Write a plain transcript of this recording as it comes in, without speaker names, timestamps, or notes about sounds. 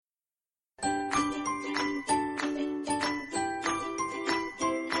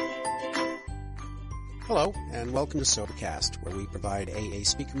Hello, and welcome to Sobercast, where we provide AA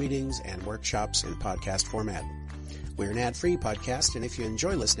speaker meetings and workshops in podcast format. We're an ad-free podcast, and if you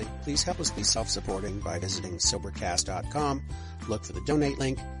enjoy listening, please help us be self-supporting by visiting Sobercast.com, look for the donate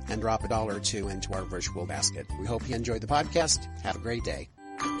link, and drop $1 or $2 into our virtual basket. We hope you enjoy the podcast. Have a great day.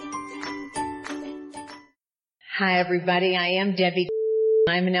 Hi, everybody. I am Debbie.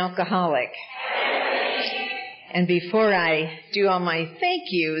 I'm an alcoholic. And before I do all my thank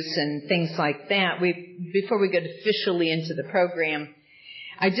yous and things like that, before we get officially into the program,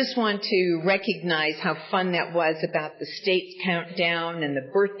 I just want to recognize how fun that was about the state countdown and the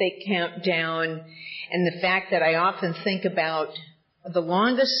birthday countdown, and the fact that I often think about the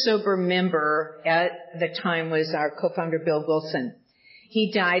longest sober member at the time was our co-founder Bill Wilson.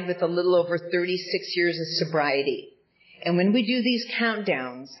 He died with a little over 36 years of sobriety. And when we do these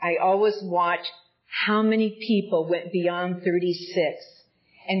countdowns, I always watch how many people went beyond 36,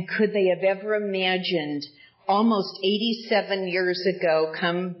 and could they have ever imagined almost 87 years ago,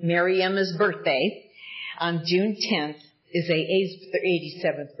 come Mary Emma's birthday, on June 10th, is AA's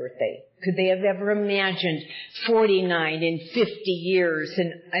 87th birthday. Could they have ever imagined 49 and 50 years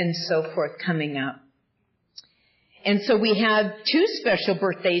and so forth coming up? And so we have two special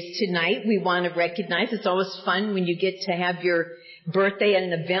birthdays tonight we want to recognize. It's always fun when you get to have your birthday at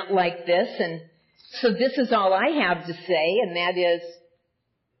an event like this. And so this is all I have to say, and that is,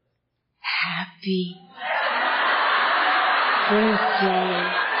 happy birthday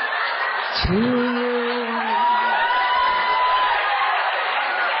to you.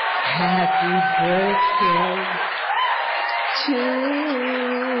 Happy birthday to you.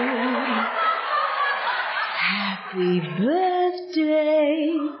 Happy birthday,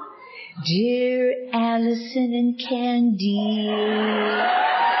 dear Allison and Candy.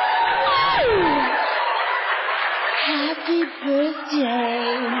 Happy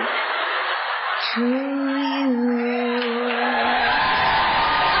birthday to you.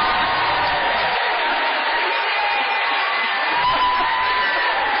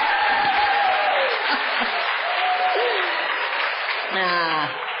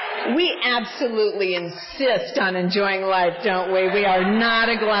 We absolutely insist on enjoying life, don't we? We are not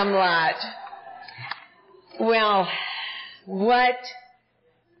a glum lot. Well,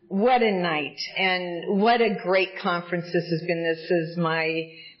 what a night, and what a great conference this has been. This is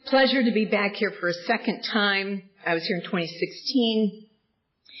my pleasure to be back here for a second time. I was here in 2016,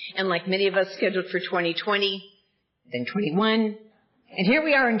 and like many of us, scheduled for 2020, then 21, and here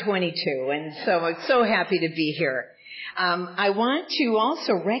we are in 22, and so I'm so happy to be here. I want to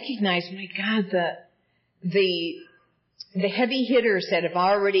also recognize, my God, the heavy hitters that have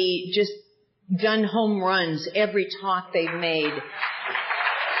already just done home runs every talk they've made.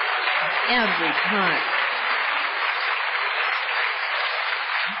 Every time.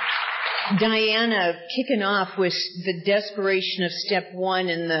 Diana kicking off with the desperation of step 1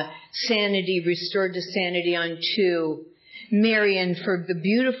 and the sanity restored to sanity on 2. Marion for the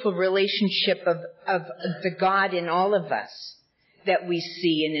beautiful relationship of the God in all of us that we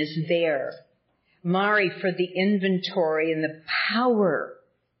see and is there. Mari for the inventory and the power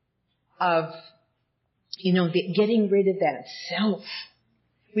of, getting rid of that self.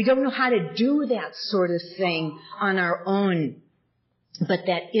 We don't know how to do that sort of thing on our own, but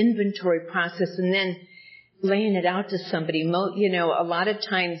that inventory process and then laying it out to somebody. A lot of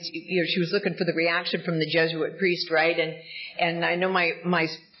times, she was looking for the reaction from the Jesuit priest, right? And I know my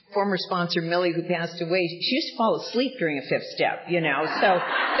former sponsor, Millie, who passed away, she used to fall asleep during a 5th step, So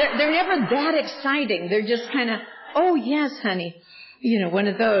they're never that exciting. They're just kind of, oh, yes, honey. One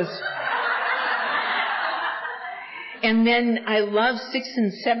of those. And then I love 6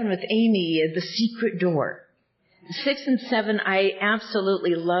 and 7 with Amy, the secret door. 6 and 7, I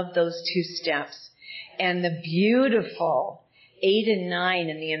absolutely love those 2 steps. And the beautiful 8 and 9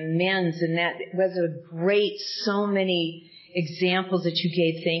 and the amends, and that was a great, so many examples that you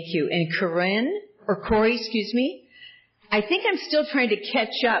gave. Thank you. And Corey, I think I'm still trying to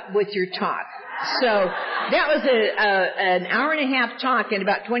catch up with your talk. So that was an hour and a half talk in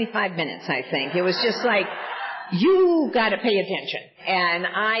about 25 minutes, I think. It was just like, you got to pay attention. And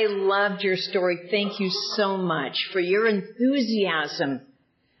I loved your story. Thank you so much for your enthusiasm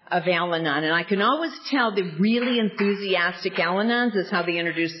of Al-Anon. And I can always tell the really enthusiastic Al-Anons is how they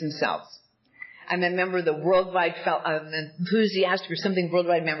introduce themselves. I'm a member of the Worldwide enthusiastic or something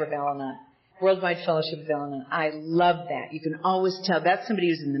worldwide member of Al-Anon. Worldwide Fellowship of Al-Anon. I love that. You can always tell that's somebody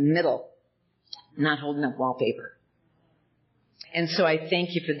who's in the middle, not holding up wallpaper. And so I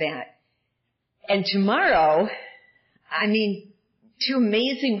thank you for that. And tomorrow, 2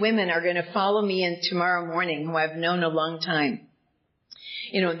 amazing women are going to follow me in tomorrow morning who I've known a long time.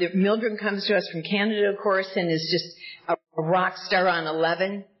 Mildred comes to us from Canada, of course, and is just a rock star on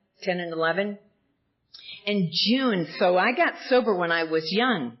 10 and 11. And June, so I got sober when I was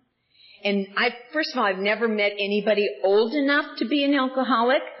young. And first of all, I've never met anybody old enough to be an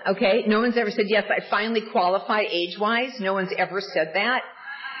alcoholic, okay? No one's ever said, yes, I finally qualify age-wise. No one's ever said that.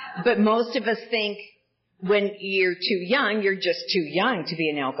 But most of us think when you're too young, you're just too young to be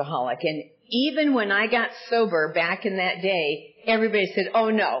an alcoholic. And even when I got sober back in that day, everybody said,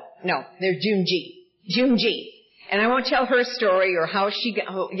 oh, no, there's June G. And I won't tell her story or how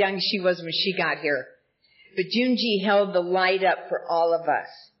young she was when she got here. But June G held the light up for all of us.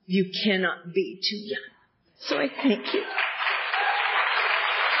 You cannot be too young. So I thank you.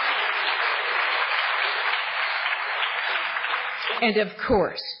 And of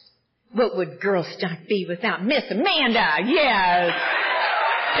course, what would Girl Stock be without Miss Amanda? Yes.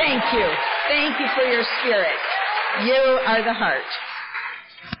 Thank you. Thank you for your spirit. You are the heart.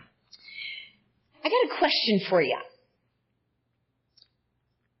 I got a question for you.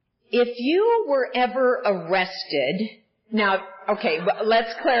 If you were ever arrested, now, okay,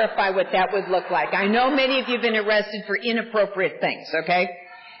 let's clarify what that would look like. I know many of you have been arrested for inappropriate things, okay?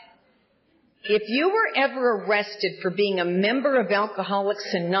 If you were ever arrested for being a member of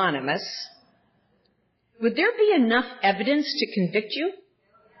Alcoholics Anonymous, would there be enough evidence to convict you?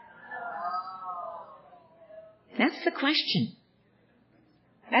 That's the question.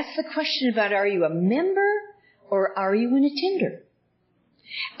 That's the question about, are you a member or are you an attender?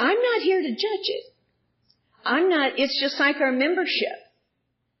 I'm not here to judge it. It's just like our membership.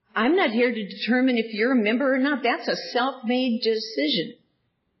 I'm not here to determine if you're a member or not. That's a self-made decision.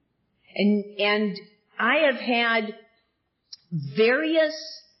 And I have had various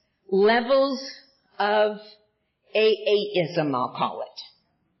levels of AAism, I'll call it.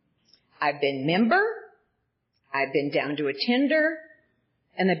 I've been member, I've been down to attender,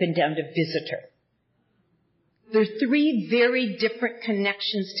 and I've been down to visitor. There are 3 very different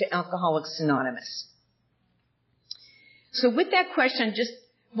connections to Alcoholics Anonymous. So with that question, I just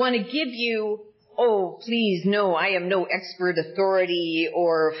want to give you, please, no, I am no expert authority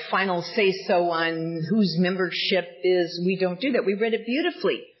or final say-so on whose membership is. We don't do that. We read it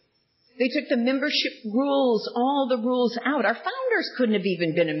beautifully. They took the membership rules, all the rules out. Our founders couldn't have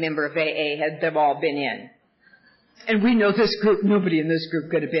even been a member of AA had they all been in. And we know this group, nobody in this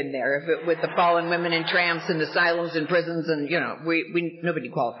group could have been there with the fallen women and tramps and asylums and prisons and, nobody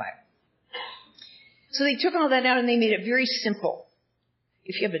qualified. So they took all that out and they made it very simple.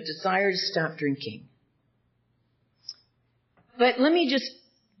 If you have a desire to stop drinking. But let me just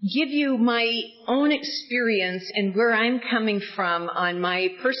give you my own experience and where I'm coming from on my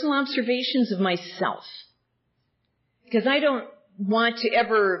personal observations of myself. Because I don't want to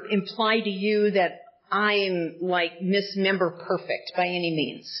ever imply to you that I'm like Miss Member Perfect by any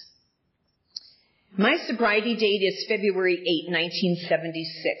means. My sobriety date is February 8,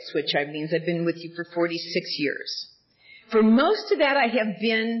 1976, which means I've been with you for 46 years. For most of that, I have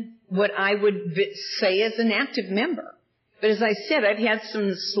been what I would say is an active member. But as I said, I've had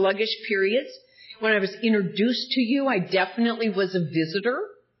some sluggish periods. When I was introduced to you, I definitely was a visitor.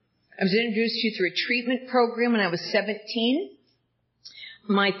 I was introduced to you through a treatment program when I was 17.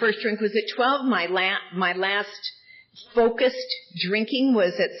 My first drink was at 12. My last focused drinking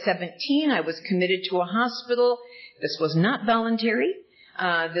was at 17. I was committed to a hospital. This was not voluntary.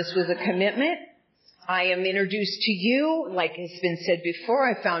 This was a commitment. I am introduced to you. Like has been said before,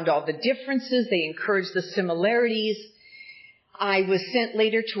 I found all the differences. They encouraged the similarities. I was sent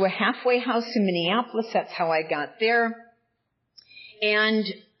later to a halfway house in Minneapolis. That's how I got there. And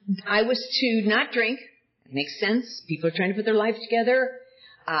I was to not drink. It makes sense. People are trying to put their life together.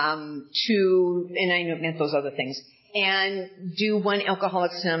 And I know it meant those other things. And do one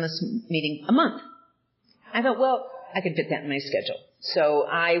Alcoholics Anonymous meeting a month. I thought, well, I could fit that in my schedule. So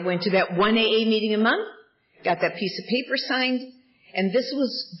I went to that one AA meeting a month, got that piece of paper signed, and this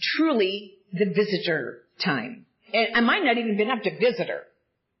was truly the visitor time. And I might not even been up to visitor.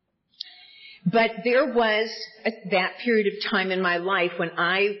 But there was that period of time in my life when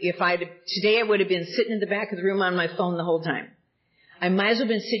today I would have been sitting in the back of the room on my phone the whole time. I might as well have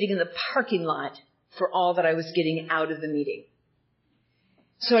been sitting in the parking lot for all that I was getting out of the meeting.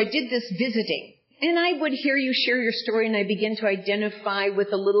 So I did this visiting. And I would hear you share your story, and I began to identify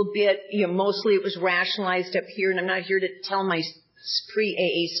with a little bit, mostly it was rationalized up here, and I'm not here to tell my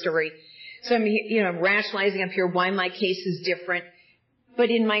pre-AA story. So I'm, rationalizing up here why my case is different. But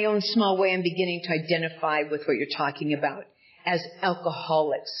in my own small way, I'm beginning to identify with what you're talking about as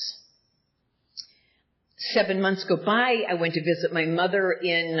alcoholics. 7 months go by. I went to visit my mother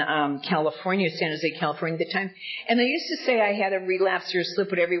in California, San Jose, California at the time. And I used to say I had a relapse or a slip,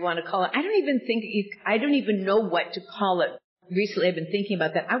 whatever you want to call it. I don't even know what to call it. Recently I've been thinking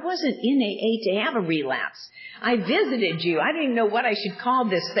about that. I wasn't in AA to have a relapse. I visited you. I don't even know what I should call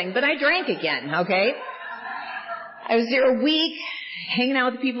this thing, but I drank again, okay? I was there a week, hanging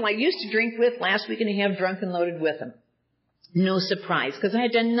out with the people I used to drink with, last week and a half drunk and loaded with them. No surprise, because I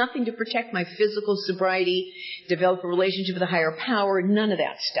had done nothing to protect my physical sobriety, develop a relationship with a higher power, none of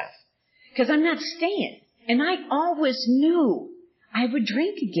that stuff. Because I'm not staying. And I always knew I would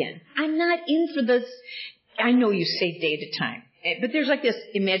drink again. I'm not in for this. I know you say day at a time, but there's like this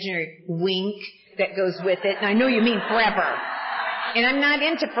imaginary wink that goes with it. And I know you mean forever. And I'm not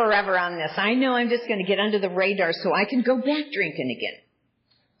into forever on this. I know I'm just going to get under the radar so I can go back drinking again.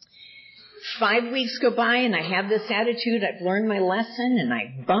 5 weeks go by and I have this attitude. I've learned my lesson and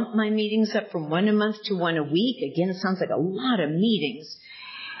I bump my meetings up from 1 a month to 1 a week. Again, it sounds like a lot of meetings.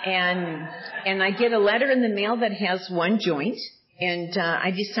 And I get a letter in the mail that has 1 joint. And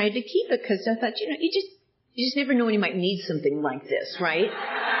I decided to keep it because I thought, you just never know when you might need something like this, right?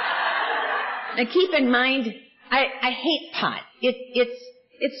 Now keep in mind, I hate pot.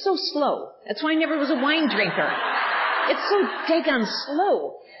 It's so slow. That's why I never was a wine drinker. It's so daggone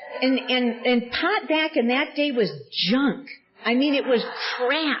slow. And pot back in that day was junk. I mean, it was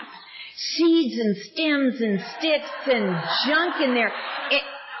crap. Seeds and stems and sticks and junk in there.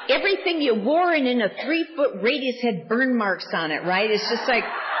 Everything you wore in a 3-foot radius had burn marks on it, right? It's just like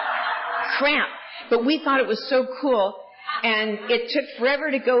crap. But we thought it was so cool. And it took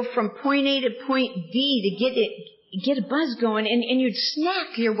forever to go from point A to point B to get a buzz going. And you'd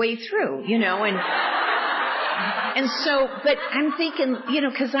snack your way through, And so, but I'm thinking,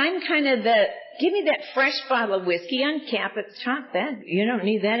 because I'm kind of give me that fresh bottle of whiskey, uncap it, top that. You don't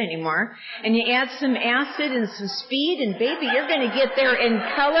need that anymore. And you add some acid and some speed, and baby, you're going to get there in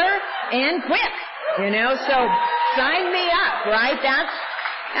color and quick. So sign me up, right?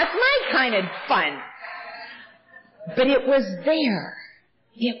 That's my kind of fun. But it was there.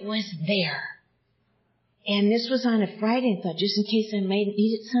 It was there. And this was on a Friday. I thought, just in case I might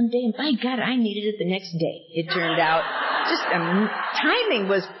need it someday. And by God, I needed it the next day. It turned out just timing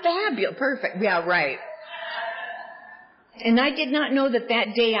was fabulous. Perfect. Yeah, right. And I did not know that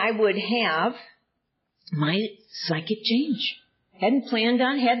day I would have my psychic change. Hadn't planned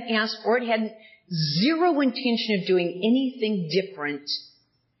on, hadn't asked for it, had zero intention of doing anything different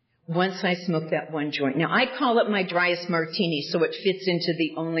once I smoked that 1 joint. Now, I call it my driest martini, so it fits into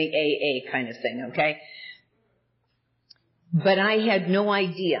the only AA kind of thing, okay? But I had no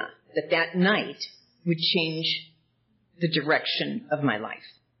idea that night would change the direction of my life.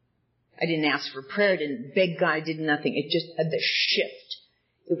 I didn't ask for prayer, I didn't beg God, I did nothing. It just had the shift.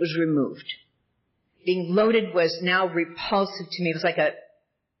 It was removed. Being loaded was now repulsive to me. It was like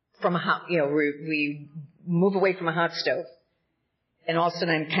we move away from a hot stove. And all of a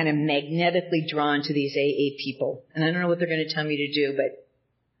sudden I'm kind of magnetically drawn to these AA people. And I don't know what they're going to tell me to do, but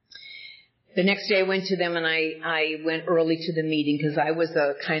the next day I went to them and I went early to the meeting because I was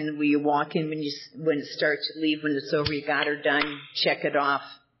the kind of where you walk in when it starts, you leave when it's over, you got her done, check it off.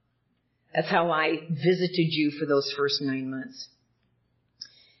 That's how I visited you for those first 9 months.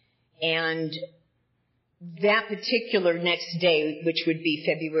 And that particular next day, which would be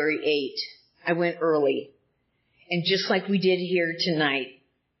February 8, I went early. And just like we did here tonight,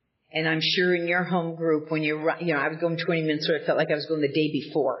 and I'm sure in your home group when I was going 20 minutes early, I felt like I was going the day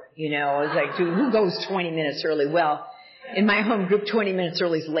before. I was like, dude, who goes 20 minutes early? Well, in my home group, 20 minutes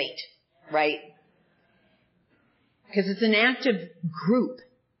early is late, right? Because it's an active group.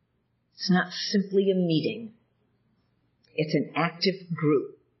 It's not simply a meeting. It's an active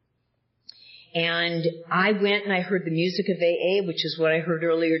group. And I went and I heard the music of AA, which is what I heard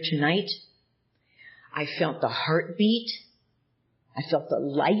earlier tonight. I felt the heartbeat. I felt the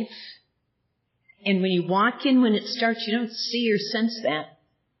life. And when you walk in, when it starts, you don't see or sense that.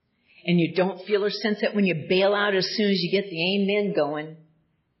 And you don't feel or sense that when you bail out as soon as you get the amen going.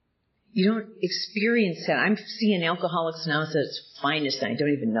 You don't experience that. I'm seeing Alcoholics Anonymous at its finest, and I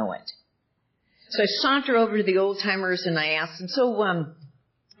don't even know it. So I saunter over to the old timers and I ask them,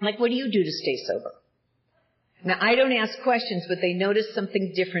 what do you do to stay sober? Now, I don't ask questions, but they noticed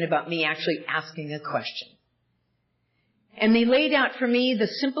something different about me actually asking a question. And they laid out for me the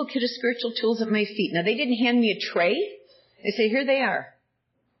simple kit of spiritual tools at my feet. Now, they didn't hand me a tray. They say, here they are.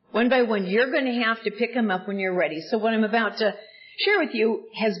 One by one, you're going to have to pick them up when you're ready. So what I'm about to share with you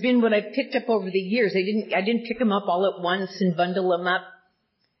has been what I've picked up over the years. I didn't pick them up all at once and bundle them up.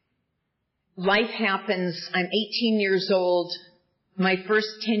 Life happens. I'm 18 years old. My first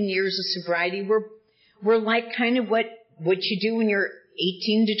 10 years of sobriety were we're like kind of what you do when you're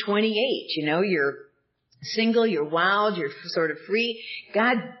 18 to 28. You know, you're single, you're wild, you're sort of free.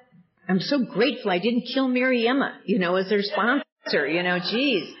 God, I'm so grateful I didn't kill Mary Emma, you know, as their sponsor. You know,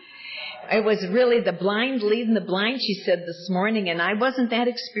 geez. It was really the blind leading the blind, she said this morning, and I wasn't that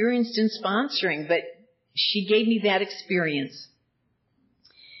experienced in sponsoring, but she gave me that experience.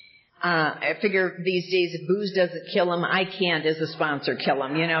 I figure these days if booze doesn't kill them, I can't as a sponsor kill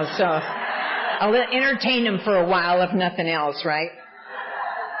them, you know, so I'll entertain them for a while if nothing else, right?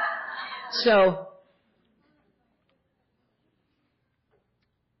 So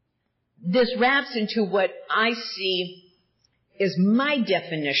this wraps into what I see is my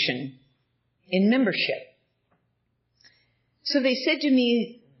definition in membership. So they said to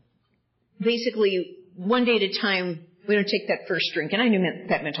me, basically, one day at a time, we don't take that first drink. And I knew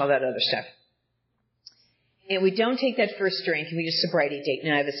that meant all that other stuff. And we don't take that first drink, and we just sobriety date.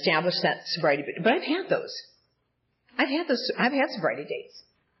 Now, I've established that sobriety date. But I've had those. I've had sobriety dates.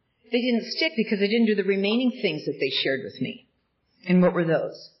 They didn't stick because I didn't do the remaining things that they shared with me. And what were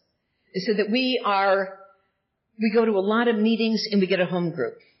those? They said that we go to a lot of meetings and we get a home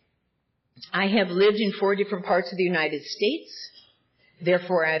group. I have lived in 4 different parts of the United States.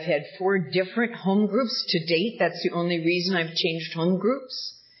 Therefore, I've had 4 different home groups to date. That's the only reason I've changed home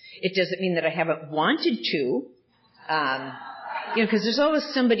groups. It doesn't mean that I haven't wanted to. You know, because there's always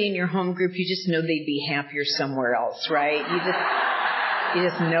somebody in your home group you just know they'd be happier somewhere else, right? You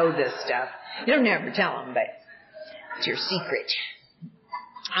just know this stuff. You don't ever tell them, but it's your secret.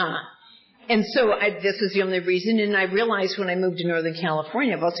 And so this was the only reason, and I realized when I moved to Northern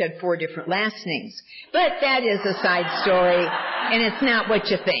California, I've also had 4 different last names. But that is a side story, and it's not what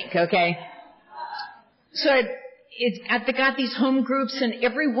you think, okay? So I've got these home groups, and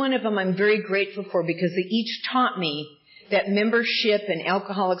every one of them I'm very grateful for because they each taught me that membership in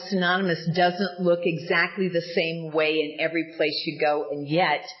Alcoholics Anonymous doesn't look exactly the same way in every place you go, and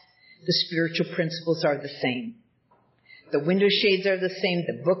yet the spiritual principles are the same. The window shades are the same.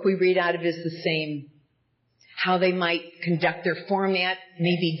 The book we read out of is the same. How they might conduct their format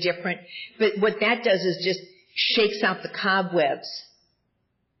may be different. But what that does is just shakes out the cobwebs.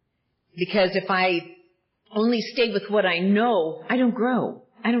 Because if I only stay with what I know, I don't grow.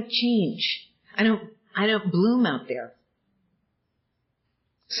 I don't change. I don't bloom out there.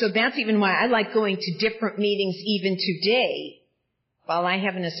 So that's even why I like going to different meetings even today while I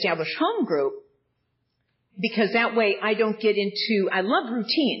have an established home group. Because that way I don't get into, I love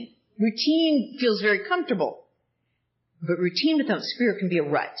routine. Routine feels very comfortable. But routine without spirit can be a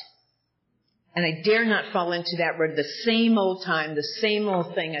rut. And I dare not fall into that rut. The same old time, the same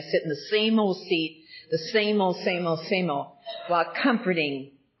old thing. I sit in the same old seat, the same old. While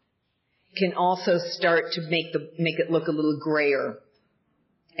comforting can also start to make it look a little grayer.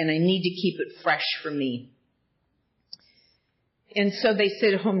 And I need to keep it fresh for me. And so they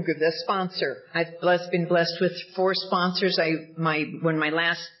said home group, the sponsor. I've been blessed with 4 sponsors. When my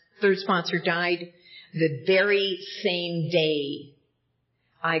last 3rd sponsor died, the very same day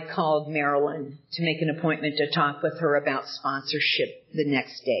I called Marilyn to make an appointment to talk with her about sponsorship the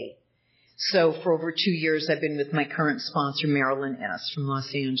next day. So for over 2 years I've been with my current sponsor, Marilyn S. from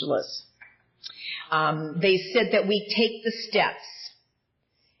Los Angeles. They said that we take the steps.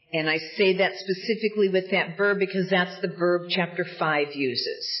 And I say that specifically with that verb because that's the verb chapter 5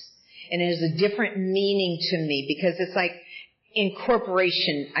 uses. And it has a different meaning to me because it's like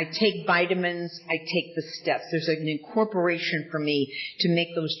incorporation. I take vitamins, I take the steps. There's an incorporation for me to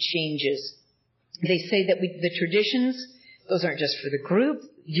make those changes. They say that the traditions, those aren't just for the group.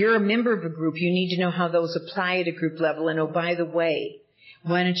 You're a member of a group. You need to know how those apply at a group level. And oh, by the way,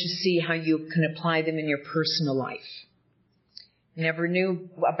 why don't you see how you can apply them in your personal life? Never knew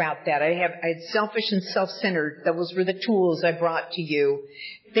about that. I had selfish and self-centered. Those were the tools I brought to you.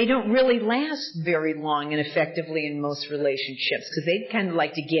 They don't really last very long and effectively in most relationships because they kind of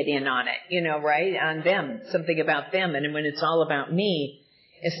like to get in on it, you know, right? On them, something about them. And when it's all about me,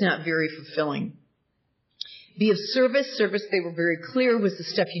 it's not very fulfilling. Be of service. Service, they were very clear, was the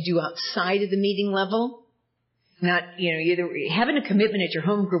stuff you do outside of the meeting level. Not, you know, either having a commitment at your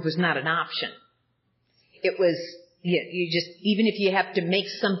home group was not an option. It was, you just, even if you have to make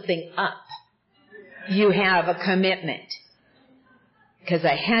something up, you have a commitment. Because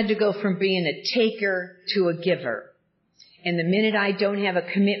I had to go from being a taker to a giver. And the minute I don't have a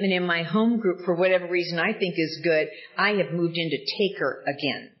commitment in my home group for whatever reason I think is good, I have moved into taker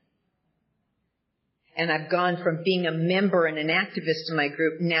again. And I've gone from being a member and an activist in my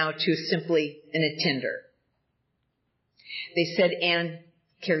group now to simply an attender. They said, and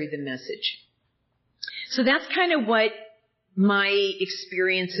carry the message. So that's kind of what my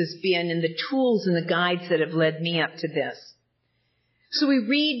experience has been and the tools and the guides that have led me up to this. So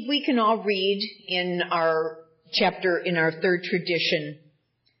we can all read in our chapter, in our third tradition,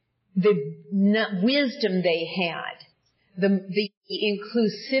 the wisdom they had, the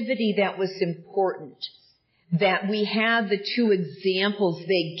inclusivity that was important, that we had the two examples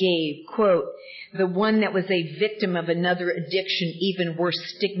they gave, quote, the one that was a victim of another addiction even worse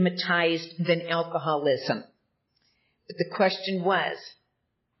stigmatized than alcoholism. But the question was,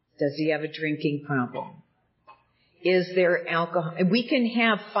 does he have a drinking problem? Is there alcohol? We can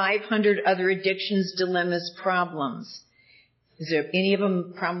have 500 other addictions, dilemmas, problems. Is there any of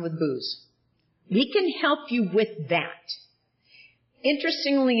them a problem with booze? We can help you with that.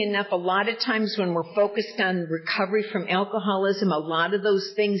 Interestingly enough, a lot of times when we're focused on recovery from alcoholism, a lot of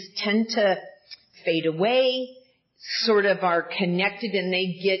those things tend to fade away, sort of are connected and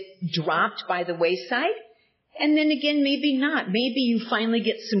they get dropped by the wayside. And then again, maybe not. Maybe you finally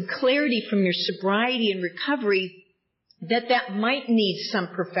get some clarity from your sobriety and recovery that might need some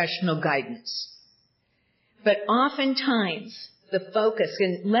professional guidance. But oftentimes, the focus,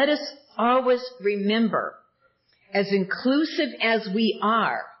 and let us always remember, as inclusive as we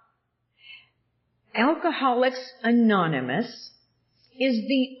are, Alcoholics Anonymous is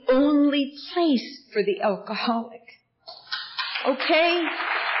the only place for the alcoholic. Okay?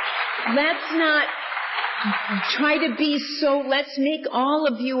 Let's not try to be so, let's make all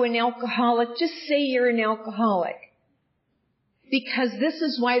of you an alcoholic. Just say you're an alcoholic. Because this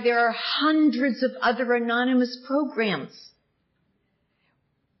is why there are hundreds of other anonymous programs.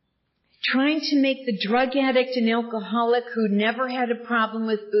 Trying to make the drug addict an alcoholic who never had a problem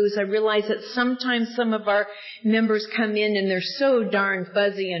with booze. I realize that sometimes some of our members come in and they're so darn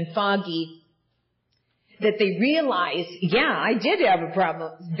fuzzy and foggy that they realize, yeah, I did have a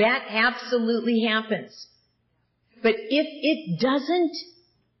problem. That absolutely happens. But if it doesn't,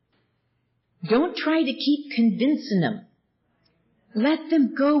 don't try to keep convincing them. Let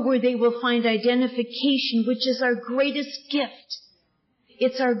them go where they will find identification, which is our greatest gift.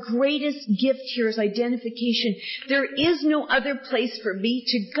 It's our greatest gift here is identification. There is no other place for me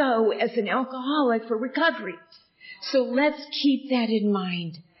to go as an alcoholic for recovery. So let's keep that in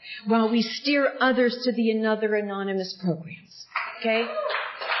mind while we steer others to the other anonymous programs. Okay?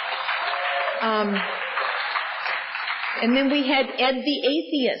 And then we had Ed the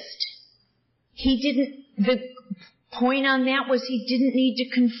atheist. The point on that was he didn't need to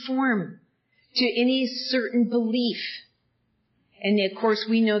conform to any certain belief. And of course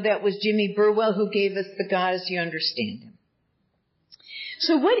we know that was Jimmy Burwell who gave us the God as you understand him.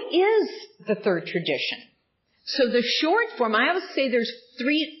 So what is the third tradition? So the short form, I always say there's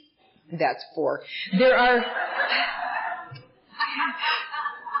that's four. There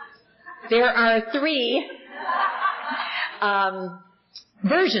are three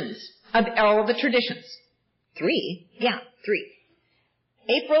versions of all the traditions. Three? Yeah, three.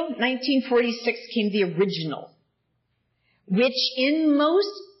 April 1946 came the original, which in most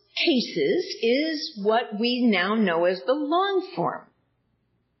cases is what we now know as the long form.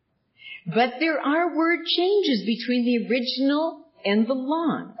 But there are word changes between the original and the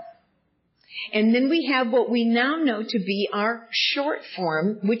long. And then we have what we now know to be our short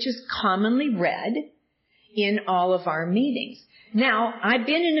form, which is commonly read in all of our meetings. Now, I've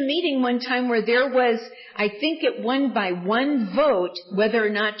been in a meeting one time where there was, I think it won by one vote whether or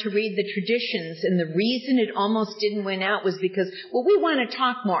not to read the traditions, and the reason it almost didn't win out was because, well, we want to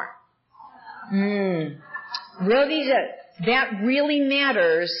talk more. Really, that really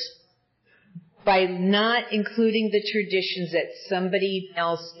matters by not including the traditions that somebody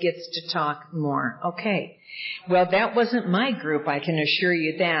else gets to talk more. Okay. Well, that wasn't my group, I can assure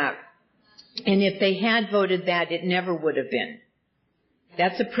you that. And if they had voted that, it never would have been.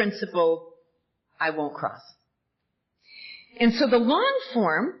 That's a principle I won't cross. And so the long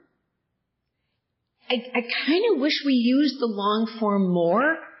form, I kind of wish we used the long form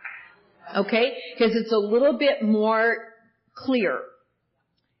more, okay? Because it's a little bit more clear.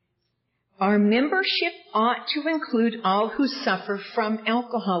 Our membership ought to include all who suffer from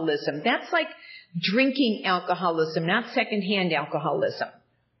alcoholism. That's like drinking alcoholism, not secondhand alcoholism,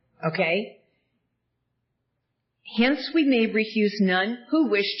 okay? Hence, we may refuse none who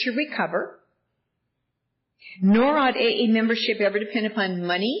wish to recover, nor ought AA membership ever depend upon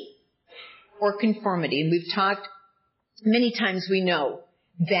money or conformity. And we've talked many times, we know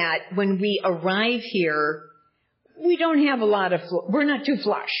that when we arrive here, we don't have we're not too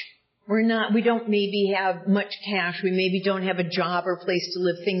flush. We don't maybe have much cash. We maybe don't have a job or place to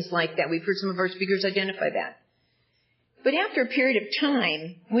live, things like that. We've heard some of our speakers identify that. But after a period of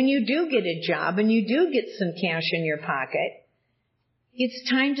time, when you do get a job and you do get some cash in your pocket, it's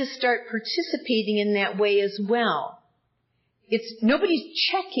time to start participating in that way as well. Nobody's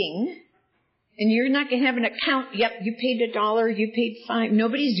checking, and you're not going to have an account. Yep, you paid $1, you paid $5.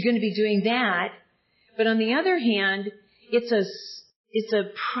 Nobody's going to be doing that. But on the other hand, it's a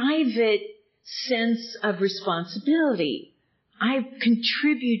private sense of responsibility. I've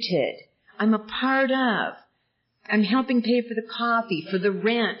contributed. I'm a part of. I'm helping pay for the coffee, for the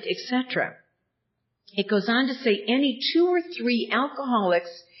rent, etc. It goes on to say any 2 or 3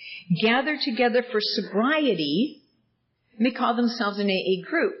 alcoholics gather together for sobriety may call themselves an AA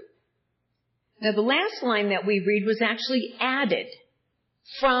group. Now, the last line that we read was actually added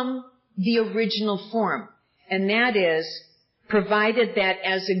from the original form, and that is, provided that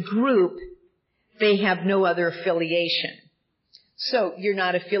as a group, they have no other affiliation. So, you're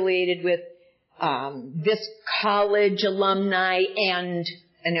not affiliated with this college alumni and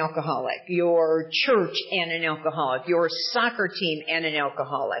an alcoholic, your church and an alcoholic, your soccer team and an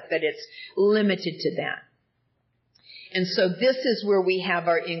alcoholic, that it's limited to that. And so this is where we have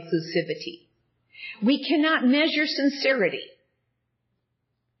our inclusivity. We cannot measure sincerity.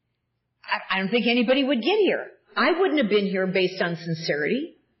 I don't think anybody would get here. I wouldn't have been here based on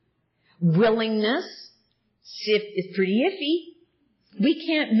sincerity. Willingness is pretty iffy. We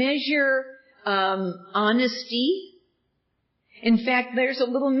can't measure honesty. In fact, there's a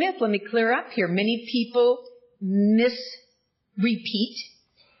little myth. Let me clear up here. Many people repeat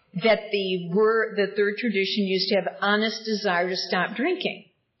that the third tradition used to have honest desire to stop drinking.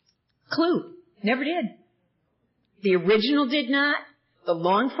 Clue. Never did. The original did not. The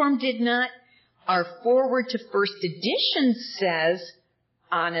long form did not. Our forward to first edition says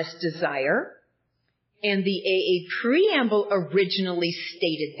honest desire. And the AA preamble originally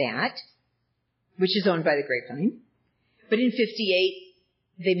stated that, which is owned by the Grapevine. But in 58,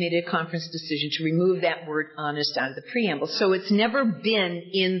 they made a conference decision to remove that word honest out of the preamble. So it's never been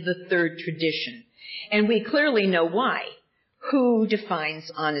in the third tradition. And we clearly know why. Who defines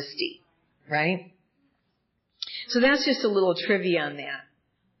honesty, right? So that's just a little trivia on that.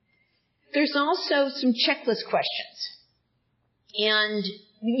 There's also some checklist questions. And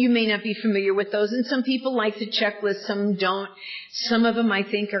you may not be familiar with those. And some people like the checklist, some don't. Some of them, I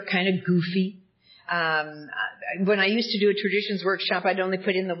think, are kind of goofy. When I used to do a traditions workshop, I'd only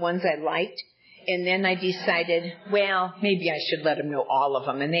put in the ones I liked. And then I decided, well, maybe I should let them know all of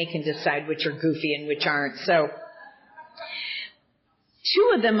them, and they can decide which are goofy and which aren't. So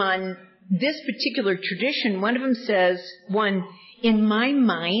 2 of them on this particular tradition, one of them says, in my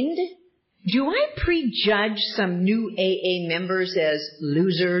mind, do I prejudge some new AA members as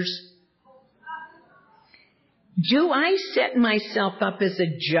losers? Do I set myself up as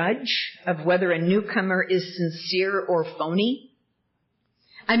a judge of whether a newcomer is sincere or phony?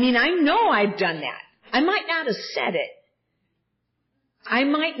 I mean, I know I've done that. I might not have said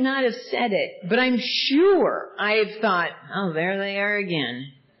it. But I'm sure I've thought, oh, there they are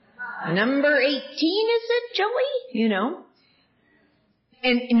again. Number 18, is it, Joey? You know?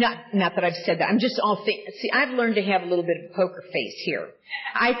 And not that I've said that. I'm just all thinking. See, I've learned to have a little bit of a poker face here.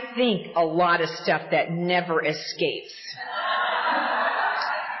 I think a lot of stuff that never escapes.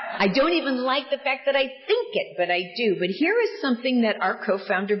 I don't even like the fact that I think it, but I do. But here is something that our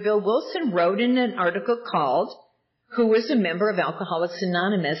co-founder Bill Wilson wrote in an article called Who Was a Member of Alcoholics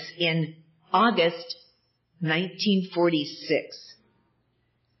Anonymous in August 1946.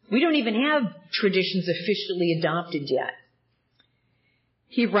 We don't even have traditions officially adopted yet.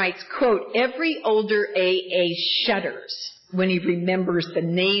 He writes, quote, every older AA shudders when he remembers the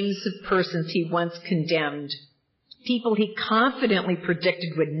names of persons he once condemned, people he confidently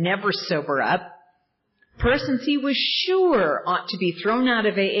predicted would never sober up, persons he was sure ought to be thrown out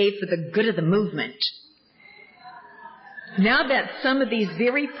of AA for the good of the movement. Now that some of these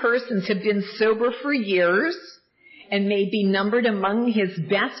very persons have been sober for years and may be numbered among his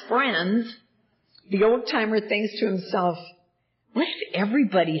best friends, the old-timer thinks to himself, what if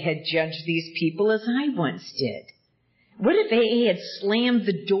everybody had judged these people as I once did? What if AA had slammed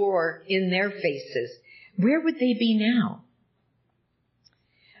the door in their faces? Where would they be now?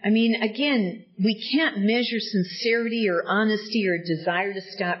 I mean, again, we can't measure sincerity or honesty or desire to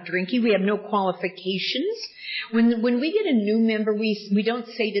stop drinking. We have no qualifications. When we get a new member, we don't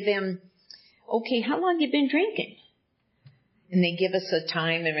say to them, okay, how long have you been drinking? And they give us a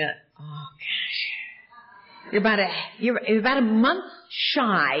time and we're like, oh gosh. You're about a month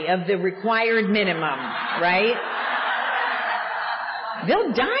shy of the required minimum, right?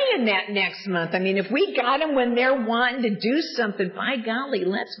 They'll die in that next month. I mean, if we got them when they're wanting to do something, by golly,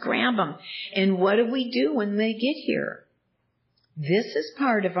 let's grab them. And what do we do when they get here? This is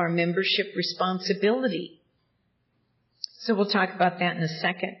part of our membership responsibility. So we'll talk about that in a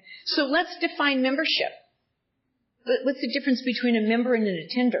second. So let's define membership. What's the difference between a member and an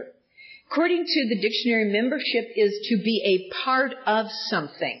attender? According to the dictionary, membership is to be a part of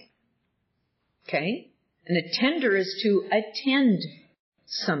something. Okay? An attender is to attend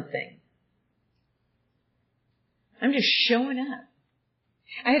something. I'm just showing up.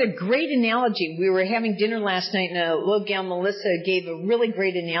 I had a great analogy. We were having dinner last night, and a little gal, Melissa, gave a really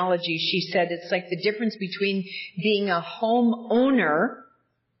great analogy. She said it's like the difference between being a homeowner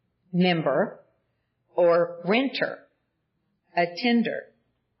member or renter, attender.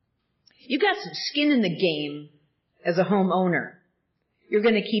 You got some skin in the game as a homeowner. You're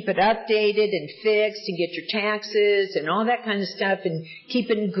going to keep it updated and fixed and get your taxes and all that kind of stuff and keep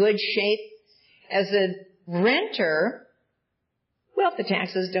it in good shape. As a renter, well, if the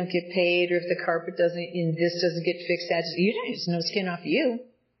taxes don't get paid or if the carpet doesn't get fixed, there's no skin off you.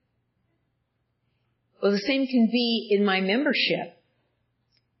 Well, the same can be in my membership.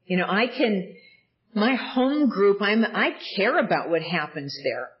 You know, my home group, I care about what happens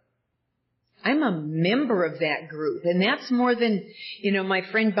there. I'm a member of that group. And that's more than, my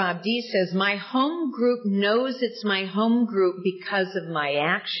friend Bob D says, my home group knows it's my home group because of my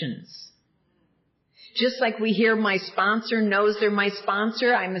actions. Just like we hear my sponsor knows they're my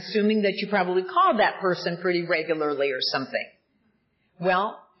sponsor, I'm assuming that you probably call that person pretty regularly or something.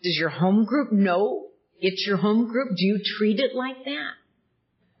 Well, does your home group know it's your home group? Do you treat it like that?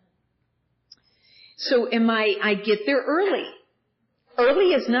 So I get there early.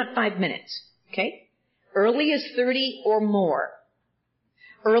 Early is not 5 minutes, okay? Early is 30 or more.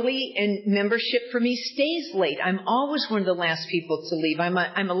 Early and membership for me stays late. I'm always one of the last people to leave.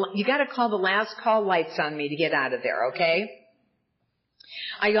 You gotta call the last call lights on me to get out of there, okay?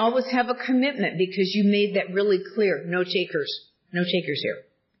 I always have a commitment because you made that really clear. No takers. No takers here.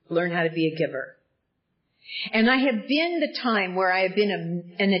 Learn how to be a giver. And I have been the time where I have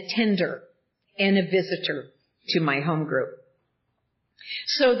been an attender and a visitor to my home group.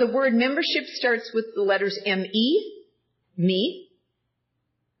 So the word membership starts with the letters M-E, me,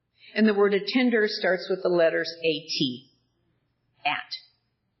 and the word attender starts with the letters A-T, at.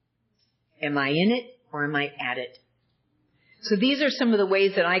 Am I in it or am I at it? So these are some of the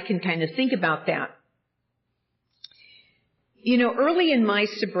ways that I can kind of think about that. Early in my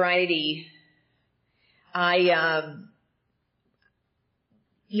sobriety, I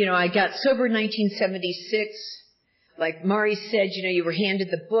got sober in 1976. Like Mari said, you were handed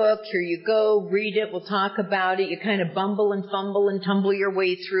the book. Here you go. Read it. We'll talk about it. You kind of bumble and fumble and tumble your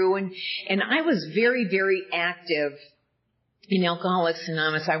way through. And I was very, very active in Alcoholics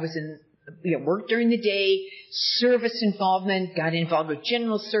Anonymous. I was worked during the day, service involvement, got involved with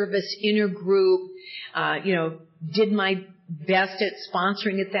general service, inner group, did my best at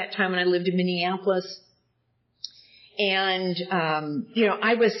sponsoring at that time when I lived in Minneapolis. And,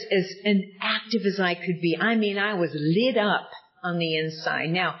 I was as active as I could be. I was lit up on the inside.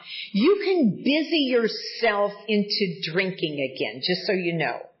 Now, you can busy yourself into drinking again, just so you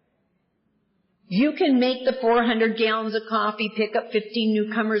know. You can make the 400 gallons of coffee, pick up 15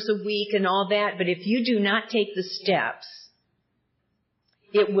 newcomers a week and all that, but if you do not take the steps,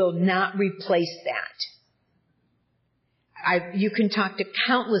 it will not replace that. You can talk to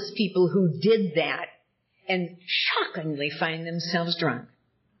countless people who did that and shockingly find themselves drunk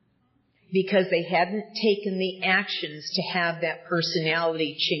because they hadn't taken the actions to have that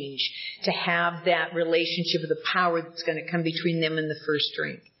personality change, to have that relationship with the power that's going to come between them and the first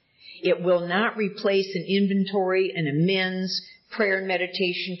drink. It will not replace an inventory, an amends, prayer and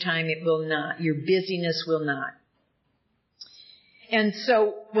meditation time. It will not. Your busyness will not. And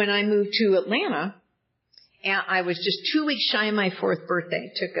so when I moved to Atlanta, I was just 2 weeks shy of my 4th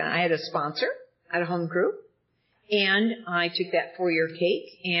birthday. I had a sponsor at a home group, and I took that 4-year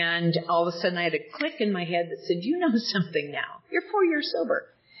cake, and all of a sudden I had a click in my head that said, you know something now. You're 4 years sober.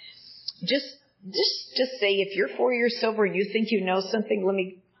 Just say if you're 4 years sober and you think you know something,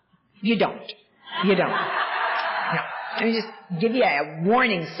 you don't. You don't. No. Let me just give you a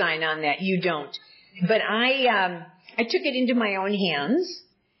warning sign on that. You don't. But I took it into my own hands,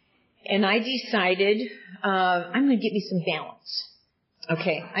 and I decided, I'm going to get me some balance.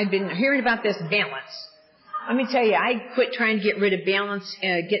 Okay, I've been hearing about this balance. Let me tell you, I quit trying to get rid of balance,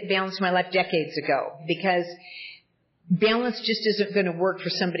 get balance in my life decades ago because balance just isn't going to work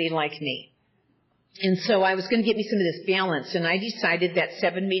for somebody like me. And so I was going to get me some of this balance, and I decided that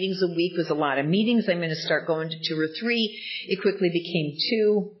 7 meetings a week was a lot of meetings. I'm going to start going to 2 or 3. It quickly became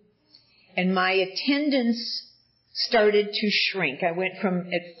 2, and my attendance started to shrink. I went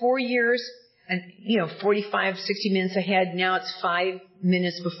from at 4 years, and 45, 60 minutes ahead. Now it's 5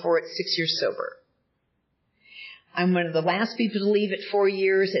 minutes before it's 6 years sober. I'm one of the last people to leave at 4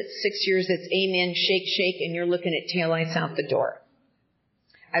 years. At 6 years, it's amen, shake, shake, and you're looking at taillights out the door.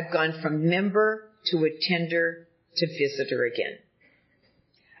 I've gone from member to attender to visitor again.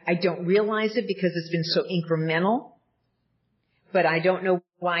 I don't realize it because it's been so incremental, but I don't know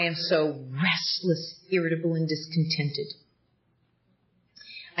why I'm so restless, irritable, and discontented.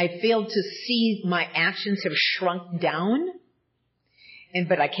 I failed to see my actions have shrunk down,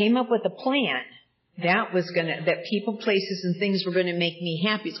 but I came up with a plan that people, places, and things were going to make me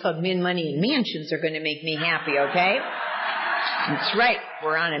happy. It's called Men, Money, and Mansions are going to make me happy, okay? That's right.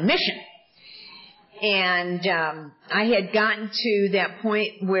 We're on a mission. And I had gotten to that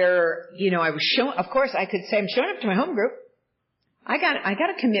point where, I was of course, I could say I'm showing up to my home group. I got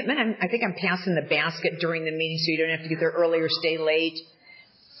a commitment. I think I'm passing the basket during the meeting so you don't have to get there early or stay late.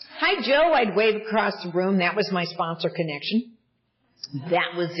 Hi, Joe. I'd wave across the room. That was my sponsor connection.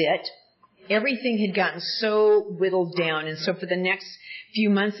 That was it. Everything had gotten so whittled down. And so for the next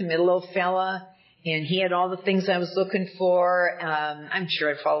few months, I met a little fella, and he had all the things I was looking for. I'm sure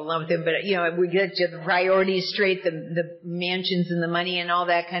I'd fall in love with him, but, we get to the priorities straight, the mansions and the money and all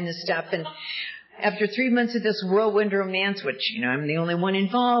that kind of stuff. And after 3 months of this whirlwind romance, which, I'm the only one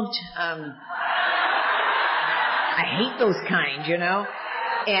involved, I hate those kind,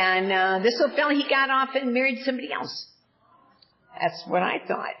 And this little fella, he got off and married somebody else. That's what I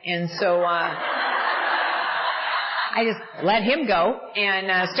thought. And so I just let him go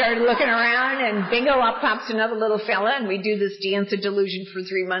and started looking around, and bingo, up pops another little fella, and we do this dance of delusion for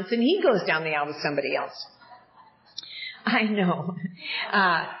 3 months, and he goes down the aisle with somebody else. I know.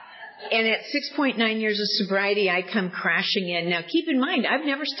 And at 6.9 years of sobriety, I come crashing in. Now, keep in mind, I've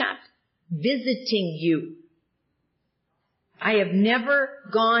never stopped visiting you. I have never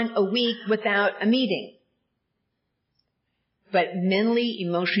gone a week without a meeting. But mentally,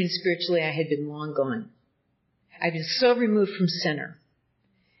 emotionally, and spiritually, I had been long gone. I've been so removed from center.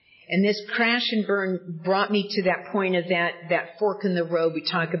 And this crash and burn brought me to that point of that fork in the road. We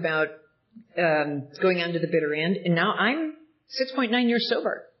talk about going on to the bitter end. And now I'm 6.9 years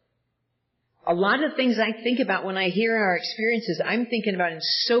sober. A lot of things I think about when I hear our experiences, I'm thinking about in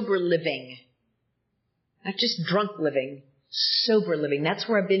sober living. Not just drunk living, sober living. That's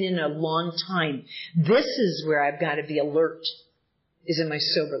where I've been in a long time. This is where I've got to be alert, is in my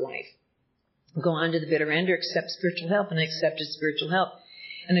sober life. Go on to the bitter end or accept spiritual help, and I accepted spiritual help.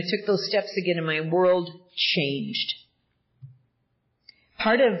 And I took those steps again, and my world changed.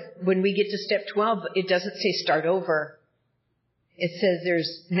 Part of when we get to step 12, it doesn't say start over. It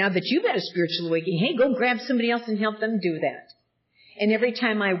says now that you've had a spiritual awakening, hey, go grab somebody else and help them do that. And every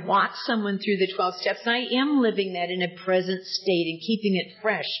time I walk someone through the 12 steps, I am living that in a present state and keeping it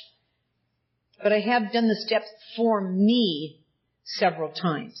fresh. But I have done the steps for me several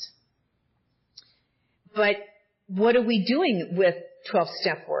times. But what are we doing with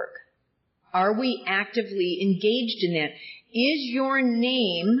 12-step work? Are we actively engaged in that? Is your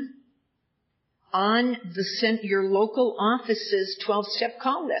name on your local office's 12-step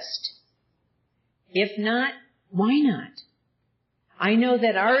call list? If not, why not? I know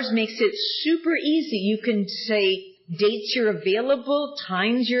that ours makes it super easy. You can say dates you're available,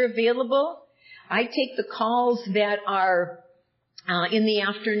 times you're available. I take the calls that are in the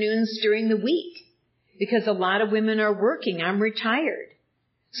afternoons during the week because a lot of women are working. I'm retired.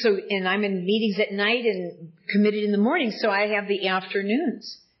 And I'm in meetings at night and committed in the morning, so I have the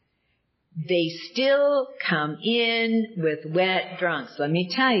afternoons. They still come in with wet drunks. Let me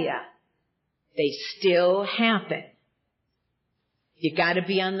tell you, they still happen. You got to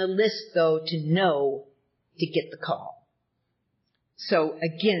be on the list, though, to know to get the call. So,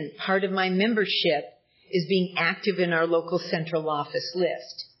 again, part of my membership is being active in our local central office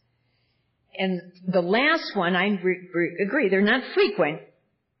list. And the last one, I agree, they're not frequent,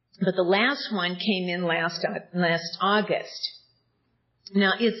 but the last one came in last August.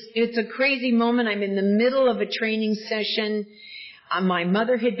 Now, it's a crazy moment. I'm in the middle of a training session. My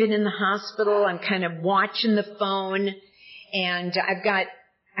mother had been in the hospital. I'm kind of watching the phone. And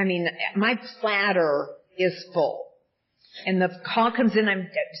my platter is full. And the call comes in.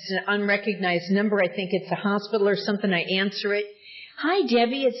 It's an unrecognized number. I think it's a hospital or something. I answer it. Hi,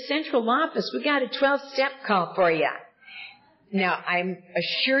 Debbie. It's central office. We got a 12-step call for you. Now, I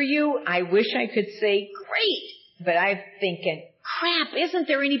assure you, I wish I could say great, but I'm thinking, crap, isn't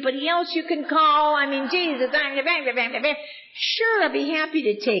there anybody else you can call? I mean, Jesus, sure, I'll be happy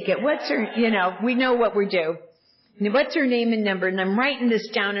to take it. What's her, we know what we do. What's her name and number? And I'm writing this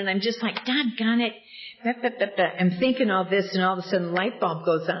down, and I'm just like, doggone it. I'm thinking all this, and all of a sudden the light bulb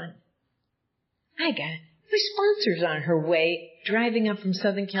goes on. I got it. My sponsor's on her way, driving up from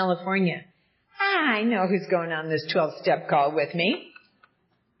Southern California. I know who's going on this 12-step call with me.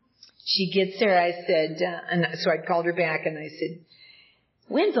 She gets there, I said, and so I called her back and I said,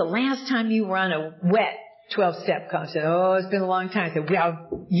 when's the last time you were on a wet 12-step call? She said, oh, it's been a long time. I said,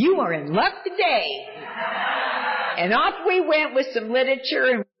 well, you are in luck today. And off we went with some literature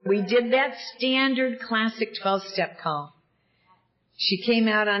and we did that standard classic 12-step call. She came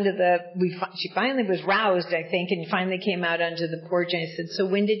out onto she finally was roused, I think, and finally came out onto the porch and I said, so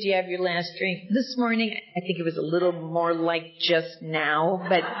when did you have your last drink? This morning. I think it was a little more like just now,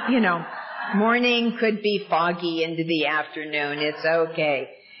 but morning could be foggy into the afternoon. It's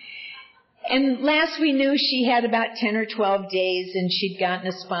okay. And last we knew she had about 10 or 12 days and she'd gotten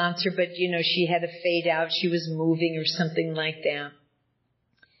a sponsor, but she had a fade out. She was moving or something like that.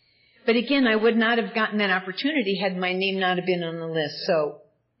 But again, I would not have gotten that opportunity had my name not have been on the list. So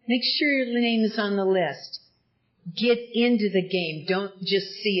make sure your name is on the list. Get into the game. Don't just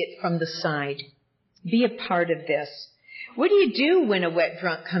see it from the side. Be a part of this. What do you do when a wet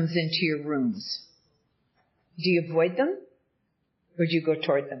drunk comes into your rooms? Do you avoid them? Or do you go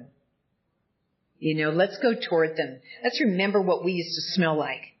toward them? Let's go toward them. Let's remember what we used to smell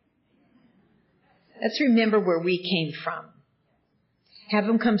like. Let's remember where we came from. Have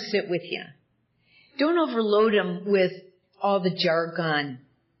them come sit with you. Don't overload them with all the jargon.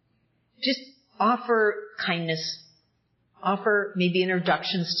 Just offer kindness. Offer maybe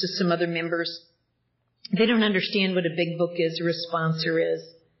introductions to some other members. They don't understand what a big book is or a sponsor is.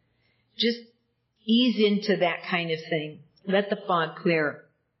 Just ease into that kind of thing. Let the fog clear.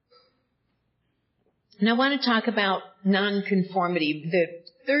 And I want to talk about nonconformity. The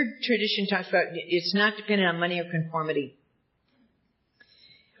third tradition talks about it's not dependent on money or conformity.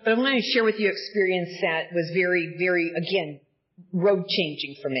 But I want to share with you an experience that was very, very, again,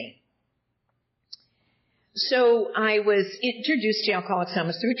 road-changing for me. So I was introduced to Alcoholics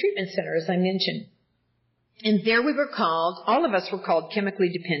Anonymous through a treatment center, as I mentioned. And there we were called, all of us were called chemically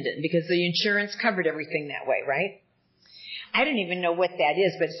dependent because the insurance covered everything that way, right? I don't even know what that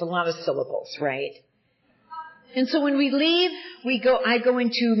is, but it's a lot of syllables, right? And so when we leave, I go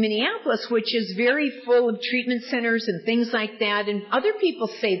into Minneapolis, which is very full of treatment centers and things like that. And other people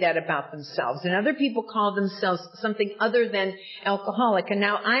say that about themselves. And other people call themselves something other than alcoholic. And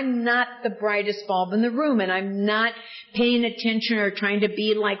now I'm not the brightest bulb in the room. And I'm not paying attention or trying to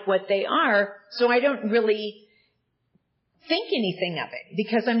be like what they are. So I don't really think anything of it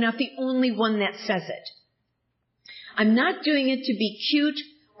because I'm not the only one that says it. I'm not doing it to be cute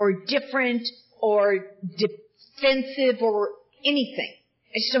or different or defensive or anything.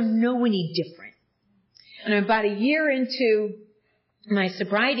 I just don't know any different. And I'm about a year into my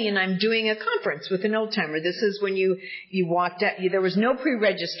sobriety and I'm doing a conference with an old timer. This is when you walked up, there was no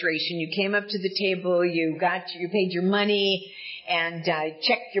pre-registration. You came up to the table, you paid your money and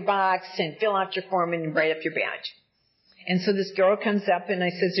checked your box and fill out your form and write up your badge. And so this girl comes up and I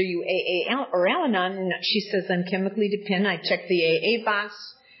says, are you AA or Al-Anon? And she says, I'm chemically dependent. I check the AA box.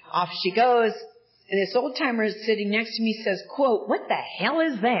 Off she goes. And this old timer sitting next to me says, quote, what the hell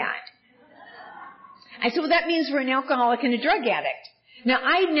is that? I said, well, that means we're an alcoholic and a drug addict. Now,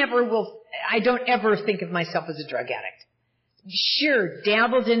 I don't ever think of myself as a drug addict. Sure,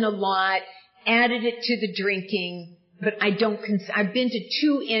 dabbled in a lot, added it to the drinking, but I've been to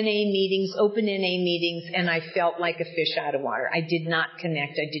 2 NA meetings, open NA meetings, and I felt like a fish out of water. I did not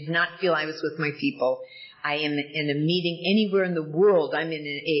connect. I did not feel I was with my people. I am in a meeting anywhere in the world. I'm in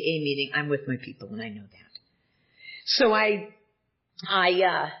an AA meeting. I'm with my people, and I know that. So I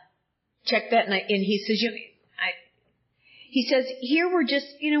checked that, and he says, he says, here we're just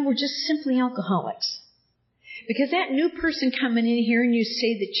simply alcoholics. Because that new person coming in here and you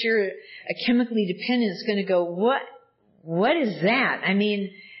say that you're a chemically dependent is going to go, what is that? I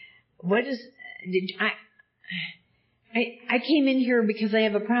mean, I came in here because I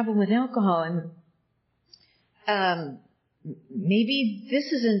have a problem with alcohol and maybe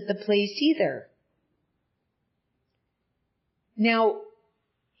this isn't the place either. Now,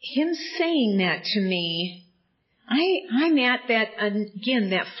 him saying that to me, I'm at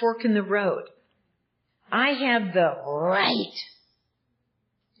that fork in the road. I have the right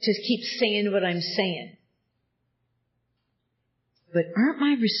to keep saying what I'm saying. But aren't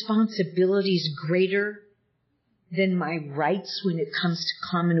my responsibilities greater than my rights when it comes to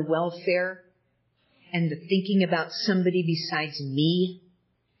common welfare? And the thinking about somebody besides me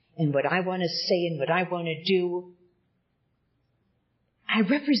and what I want to say and what I want to do. I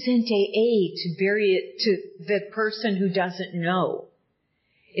represent AA to bury it to the person who doesn't know.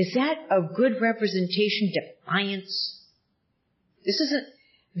 Is that a good representation? Defiance?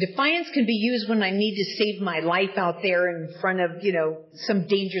 Defiance can be used when I need to save my life out there in front of, some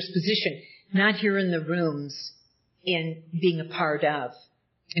dangerous position. not here in the rooms and being a part of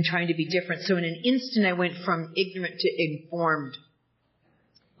and trying to be different. So in an instant, I went from ignorant to informed.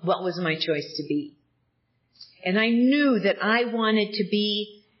 What was my choice to be? And I knew that I wanted to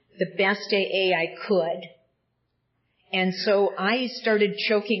be the best AA I could. And so I started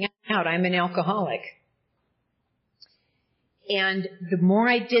choking out. I'm an alcoholic. And the more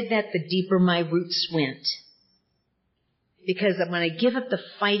I did that, the deeper my roots went. Because when I give up the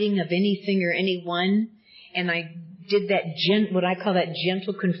fighting of anything or anyone, and I did that what I call that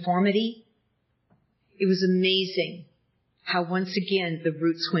gentle conformity, it was amazing how once again the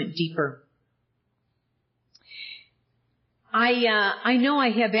roots went deeper. I know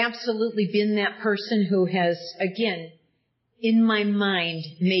I have absolutely been that person who has, again, in my mind,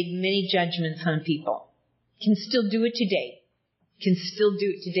 made many judgments on people. Can still do it today. Can still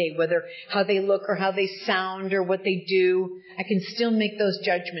do it today, whether how they look or how they sound or what they do. I can still make those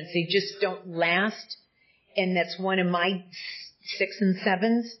judgments. They just don't last. And that's one of my 6 and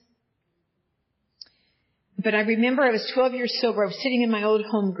 7s. But I remember I was 12 years sober. I was sitting in my old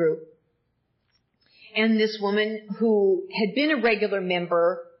home group. And this woman who had been a regular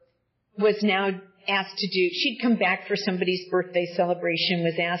member was now asked to do, she'd come back for somebody's birthday celebration,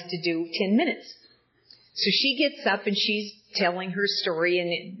 was asked to do 10 minutes. So she gets up and she's telling her story,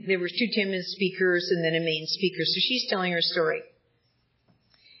 and there were 2 10-minute speakers and then a main speaker. So she's telling her story.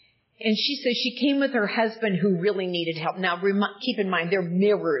 And she says she came with her husband who really needed help. Now, keep in mind, they're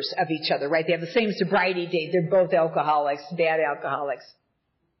mirrors of each other, right? They have the same sobriety date. They're both alcoholics, bad alcoholics.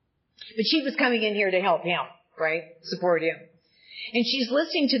 But she was coming in here to help him, right? Support him. And she's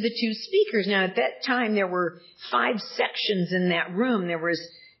listening to the 2 speakers. Now, at that time, there were 5 sections in that room. There was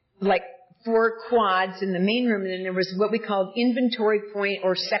like 4 quads in the main room, and then there was what we called inventory point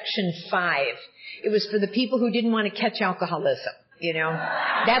or section 5. It was for the people who didn't want to catch alcoholism, you know.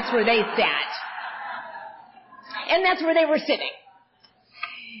 That's where they sat. And that's where they were sitting.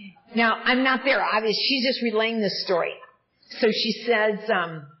 Now, I'm not there, obviously. She's just relaying this story. So she says,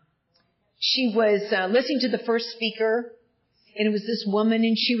 she was listening to the first speaker, and it was this woman,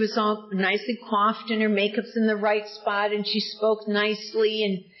 and she was all nicely coiffed, and her makeup's in the right spot, and she spoke nicely,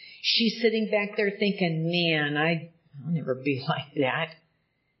 and she's sitting back there thinking, man, I'll never be like that.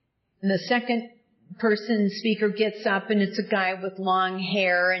 And the second person speaker gets up, and it's a guy with long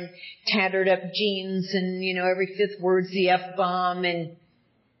hair and tattered up jeans, and, you know, every 5th word's the F-bomb, and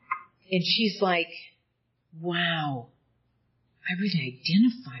she's like, wow, I really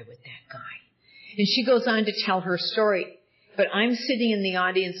identify with that guy. And she goes on to tell her story. But I'm sitting in the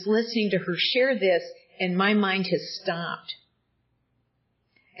audience listening to her share this, and my mind has stopped.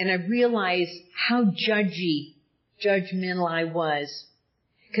 And I realized how judgmental I was.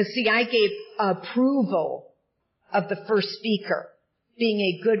 Because, see, I gave approval of the first speaker being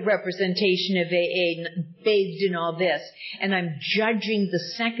a good representation of AA, bathed in all this. And I'm judging the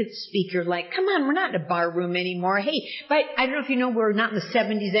second speaker like, come on, we're not in a bar room anymore. Hey, but I don't know if you know, we're not in the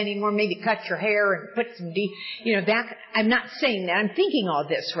 70s anymore. Maybe cut your hair and put some, that. I'm not saying that. I'm thinking all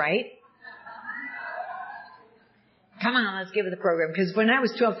this, right? Come on, let's give it the program. Because when I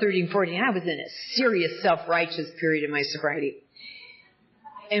was 12, 13, 14, I was in a serious self-righteous period in my sobriety.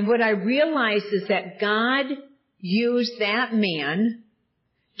 And what I realized is that God used that man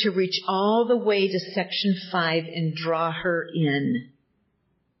to reach all the way to section 5 and draw her in.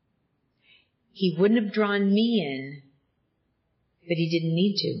 He wouldn't have drawn me in, but he didn't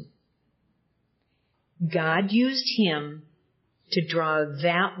need to. God used him to draw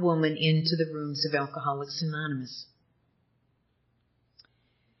that woman into the rooms of Alcoholics Anonymous.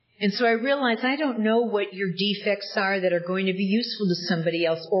 And so I realized I don't know what your defects are that are going to be useful to somebody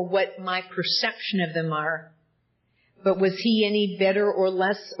else or what my perception of them are. But was he any better or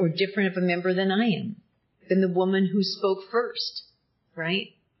less or different of a member than I am? Than the woman who spoke first, right?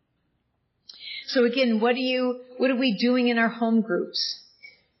 So again, what are we doing in our home groups?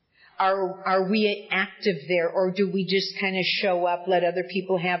 Are we active there, or do we just kind of show up, let other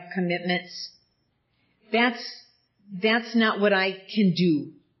people have commitments? That's not what I can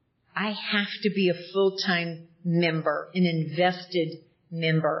do. I have to be a full-time member, an invested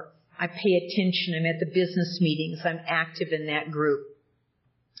member. I pay attention. I'm at the business meetings. I'm active in that group.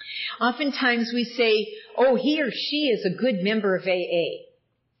 Oftentimes we say, oh, he or she is a good member of AA.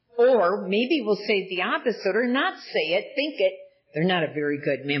 Or maybe we'll say the opposite or not say it, think it. They're not a very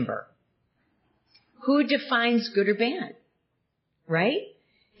good member. Who defines good or bad? Right?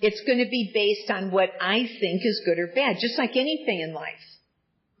 It's going to be based on what I think is good or bad, just like anything in life.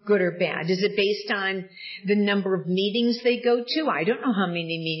 Good or bad? Is it based on the number of meetings they go to? I don't know how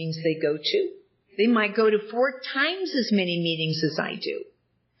many meetings they go to. They might go to 4 times as many meetings as I do.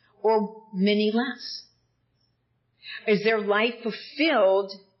 or many less? Is their life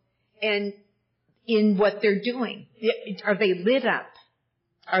fulfilled and in what they're doing? Are they lit up?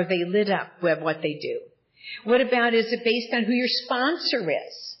 Are they lit up with what they do? What about, is it based on who your sponsor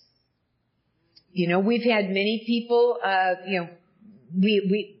is? You know, we've had many people, I'm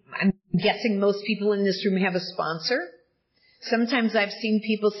guessing most people in this room have a sponsor. Sometimes I've seen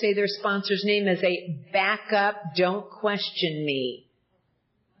people say their sponsor's name as a backup, don't question me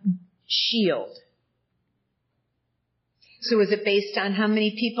shield. So is it based on how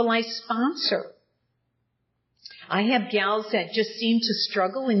many people I sponsor? I have gals that just seem to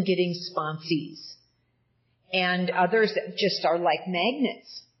struggle in getting sponsees, and others that just are like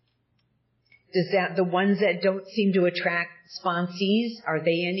magnets. The ones that don't seem to attract sponsees, are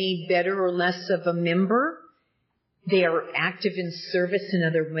they any better or less of a member? They are active in service in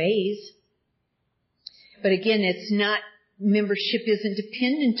other ways. But again, it's not, membership isn't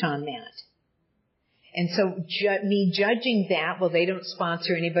dependent on that. And so me judging that, well, they don't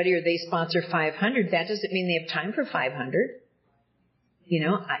sponsor anybody or they sponsor 500, that doesn't mean they have time for 500. You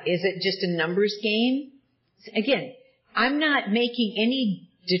know, is it just a numbers game? Again, I'm not making any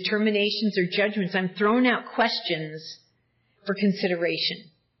determinations or judgments. I'm throwing out questions for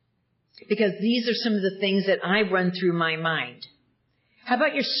consideration, because these are some of the things that I run through my mind. How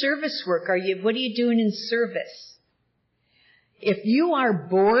about your service work? What are you doing in service? If you are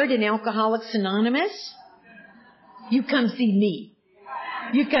bored in Alcoholics Anonymous, you come see me.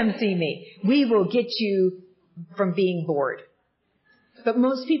 You come see me. We will get you from being bored. But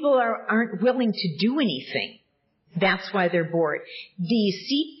most people aren't willing to do anything. That's why they're bored. The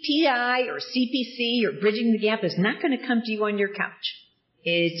CPI or CPC or Bridging the Gap is not going to come to you on your couch.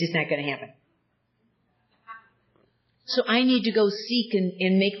 It's just not going to happen. So I need to go seek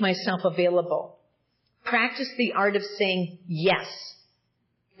and make myself available. Practice the art of saying yes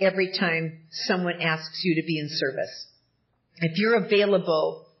every time someone asks you to be in service. If you're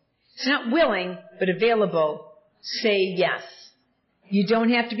available, it's not willing, but available, say yes. You don't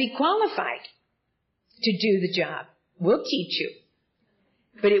have to be qualified to do the job. We'll teach you.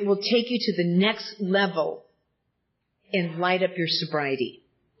 But it will take you to the next level and light up your sobriety.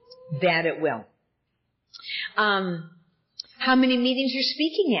 That it will. How many meetings you're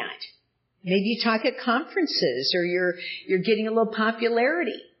speaking at? Maybe you talk at conferences, or you're getting a little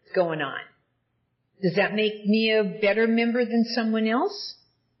popularity going on. Does that make me a better member than someone else?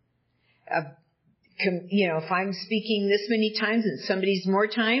 If I'm speaking this many times and somebody's more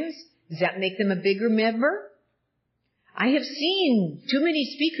times, does that make them a bigger member? I have seen too many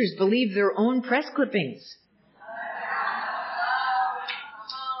speakers believe their own press clippings.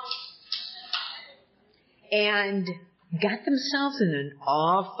 And got themselves in an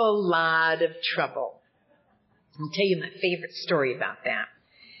awful lot of trouble. I'll tell you my favorite story about that.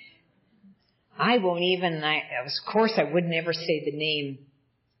 Of course I would never say the name.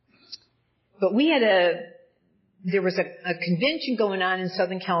 But there was a convention going on in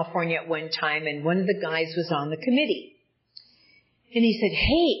Southern California at one time, and one of the guys was on the committee. And he said,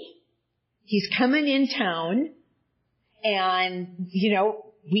 hey, he's coming in town, and,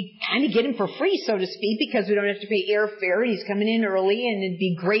 we kind of get him for free, so to speak, because we don't have to pay airfare, and he's coming in early, and it'd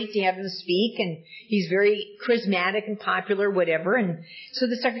be great to have him speak, and he's very charismatic and popular, whatever. And so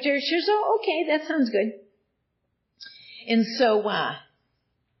the secretary says, oh, okay, that sounds good. And so,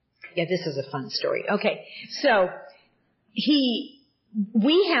 this is a fun story. Okay, so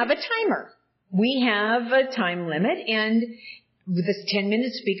we have a timer. We have a time limit, and with the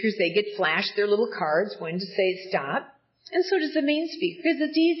 10-minute speakers, they get flashed their little cards when to say stop. And so does the main speaker, because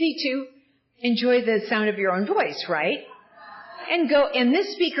it's easy to enjoy the sound of your own voice, right? And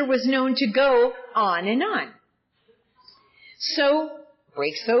this speaker was known to go on and on. So,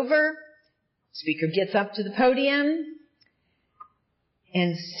 breaks over, speaker gets up to the podium,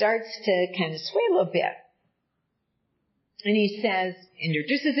 and starts to kind of sway a little bit. And he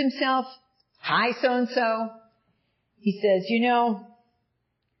introduces himself, hi, so-and-so. He says,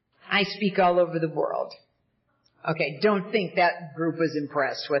 I speak all over the world. Okay, don't think that group was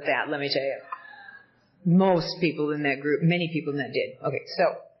impressed with that, let me tell you. Most people in that group, many people in that did. Okay, so,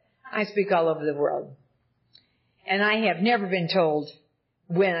 I speak all over the world. And I have never been told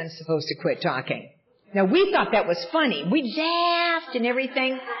when I'm supposed to quit talking. Now, we thought that was funny. We laughed and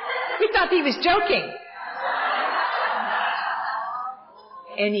everything. We thought he was joking.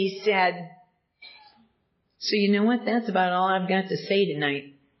 And he said, so you know what? That's about all I've got to say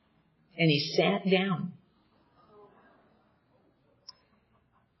tonight. And he sat down.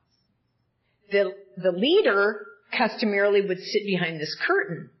 The leader customarily would sit behind this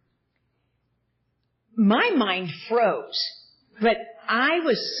curtain. My mind froze, but I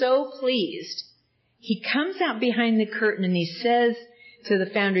was so pleased. He comes out behind the curtain and he says to the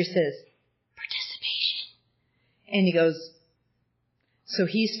founder, he says, participation. And he goes, so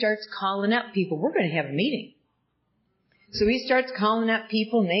he starts calling up people. We're going to have a meeting. So he starts calling up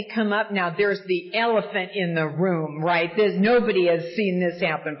people and they come up. Now there's the elephant in the room, right? Nobody has seen this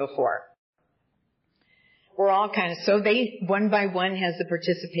happen before. We're all so they, one by one, has the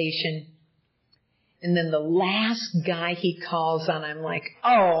participation. And then the last guy he calls on, I'm like,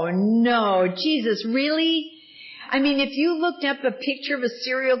 oh no, Jesus, really? I mean, if you looked up a picture of a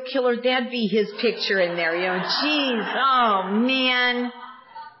serial killer, that'd be his picture in there, Jeez, oh man.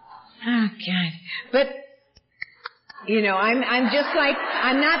 Oh God. But, I'm just like,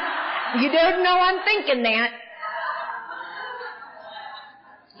 I'm not, you don't know I'm thinking that.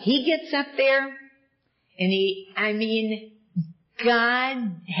 He gets up there and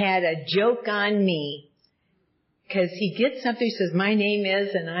God had a joke on me. Because he gets up there, he says, my name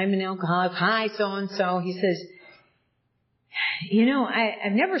is, and I'm an alcoholic. Hi, so-and-so. He says,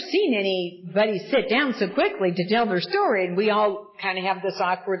 I've never seen anybody sit down so quickly to tell their story. And we all kind of have this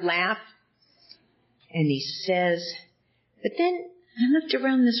awkward laugh. And he says, but then I looked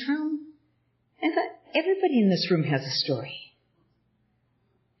around this room and thought, everybody in this room has a story.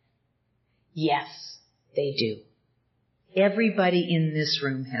 Yes, they do. Everybody in this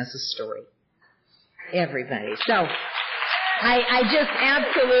room has a story. Everybody. So, I just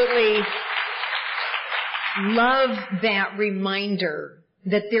absolutely love that reminder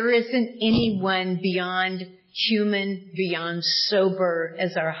that there isn't anyone beyond human, beyond sober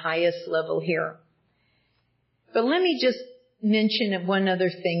as our highest level here. But let me just mention one other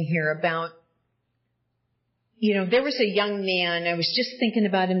thing here about, there was a young man, I was just thinking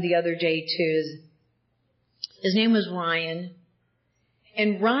about him the other day too. His name was Ryan.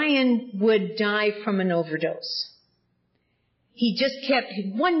 And Ryan would die from an overdose. He just kept,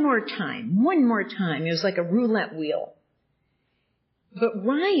 one more time. It was like a roulette wheel. But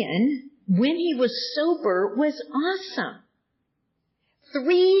Ryan, when he was sober, was awesome.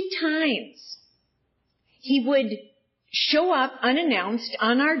 3 times. He would show up unannounced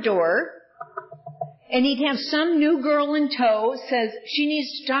on our door, and he'd have some new girl in tow, says, she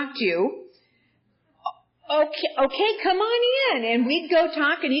needs to talk to you. Okay, come on in. And we'd go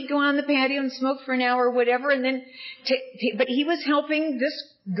talk, and he'd go on the patio and smoke for an hour or whatever, and then, but he was helping this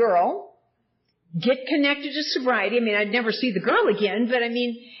girl get connected to sobriety. I'd never see the girl again, but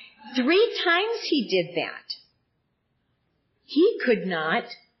 3 times he did that. He could not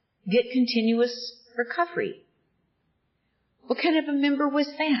get continuous recovery. What kind of a member was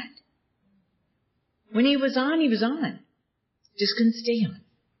that? When he was on, just couldn't stay on.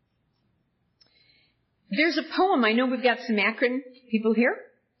 There's a poem. I know we've got some Akron people here.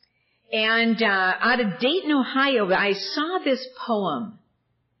 And out of Dayton, Ohio, I saw this poem.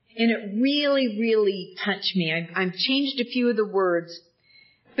 And it really, really touched me. I've changed a few of the words.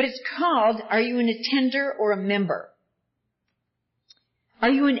 But it's called, Are You an Attender or a Member? Are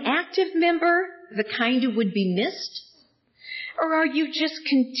you an active member, the kind who would be missed? Or are you just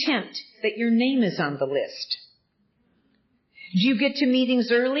content that your name is on the list? Do you get to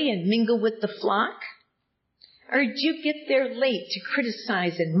meetings early and mingle with the flock? Or do you get there late to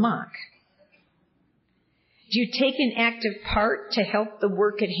criticize and mock? Do you take an active part to help the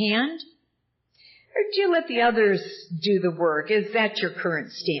work at hand? Or do you let the others do the work? Is that your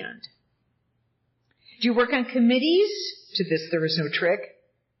current stand? Do you work on committees? To this there is no trick.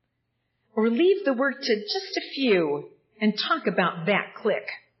 Or leave the work to just a few and talk about that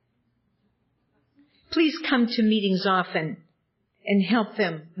clique? Please come to meetings often and help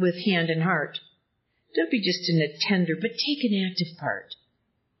them with hand and heart. Don't be just an attender, but take an active part.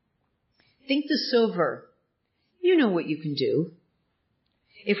 Think the sober. You know what you can do.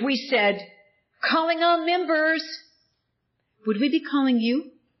 If we said, calling all members, would we be calling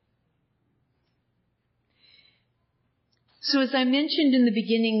you? So as I mentioned in the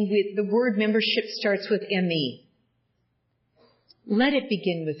beginning, the word membership starts with M-E. Let it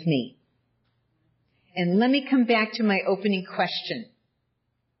begin with me. And let me come back to my opening question.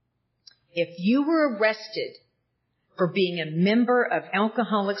 If you were arrested for being a member of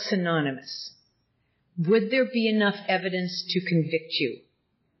Alcoholics Anonymous, would there be enough evidence to convict you?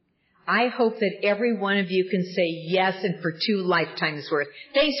 I hope that every one of you can say yes and for 2 lifetimes worth.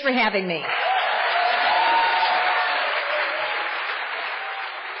 Thanks for having me.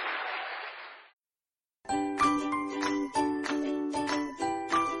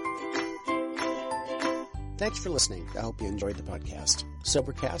 Thanks for listening. I hope you enjoyed the podcast.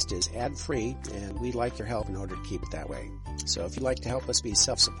 Sobercast is ad-free, and we'd like your help in order to keep it that way. So if you'd like to help us be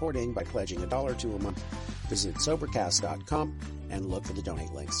self-supporting by pledging $1 or $2 a month, visit Sobercast.com and look for the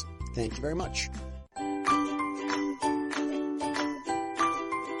donate links. Thank you very much.